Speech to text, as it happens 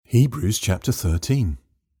Hebrews chapter 13.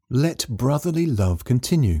 Let brotherly love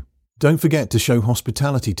continue. Don't forget to show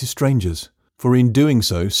hospitality to strangers, for in doing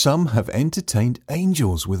so some have entertained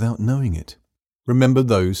angels without knowing it. Remember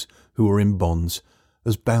those who are in bonds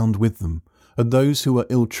as bound with them, and those who are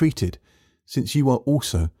ill-treated, since you are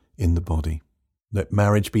also in the body. Let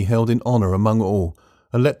marriage be held in honour among all,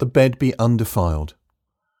 and let the bed be undefiled.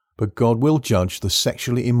 But God will judge the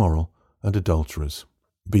sexually immoral and adulterers.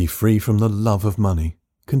 Be free from the love of money,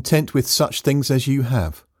 content with such things as you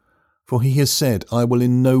have. For he has said, I will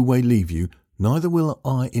in no way leave you, neither will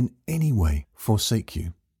I in any way forsake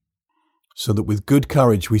you. So that with good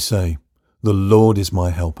courage we say, the Lord is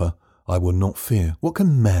my helper, I will not fear. What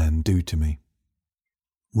can man do to me?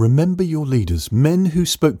 Remember your leaders, men who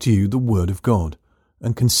spoke to you the word of God,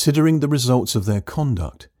 and considering the results of their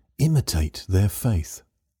conduct, imitate their faith.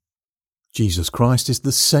 Jesus Christ is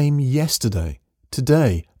the same yesterday,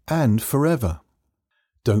 today, and forever.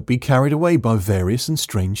 Don't be carried away by various and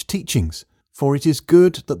strange teachings, for it is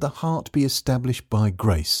good that the heart be established by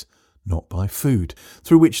grace, not by food,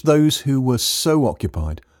 through which those who were so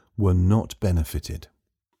occupied were not benefited.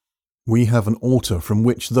 We have an altar from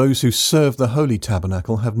which those who serve the holy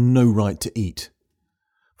tabernacle have no right to eat.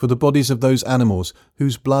 For the bodies of those animals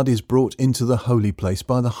whose blood is brought into the holy place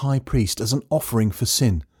by the high priest as an offering for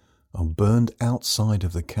sin are burned outside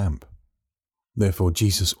of the camp. Therefore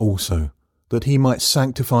Jesus also, that he might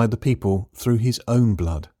sanctify the people through his own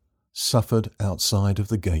blood, suffered outside of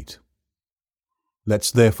the gate.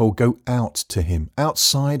 Let's therefore go out to him,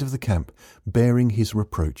 outside of the camp, bearing his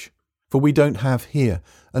reproach. For we don't have here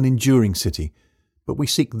an enduring city, but we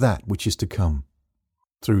seek that which is to come.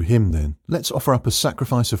 Through him, then, let's offer up a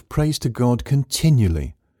sacrifice of praise to God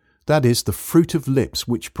continually, that is, the fruit of lips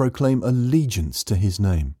which proclaim allegiance to his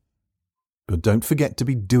name. But don't forget to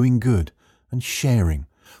be doing good and sharing,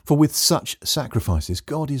 for with such sacrifices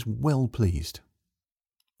God is well pleased.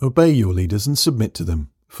 Obey your leaders and submit to them,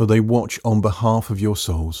 for they watch on behalf of your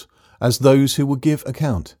souls, as those who will give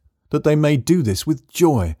account, that they may do this with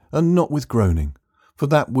joy and not with groaning, for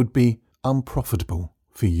that would be unprofitable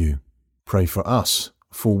for you. Pray for us,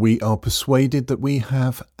 for we are persuaded that we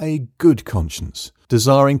have a good conscience,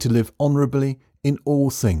 desiring to live honourably in all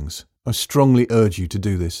things. I strongly urge you to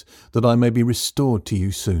do this, that I may be restored to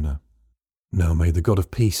you sooner. Now may the God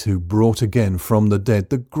of peace, who brought again from the dead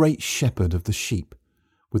the great shepherd of the sheep,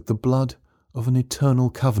 with the blood of an eternal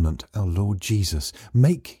covenant, our Lord Jesus,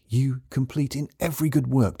 make you complete in every good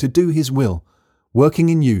work to do his will, working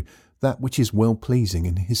in you that which is well-pleasing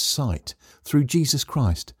in his sight, through Jesus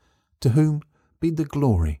Christ, to whom be the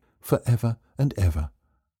glory for ever and ever.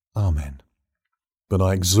 Amen. But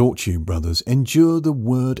I exhort you, brothers, endure the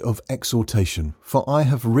word of exhortation, for I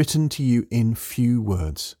have written to you in few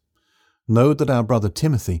words. Know that our brother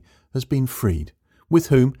Timothy has been freed, with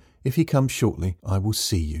whom, if he comes shortly, I will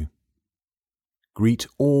see you. Greet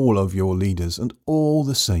all of your leaders and all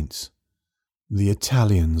the saints. The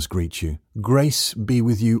Italians greet you. Grace be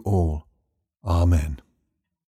with you all. Amen.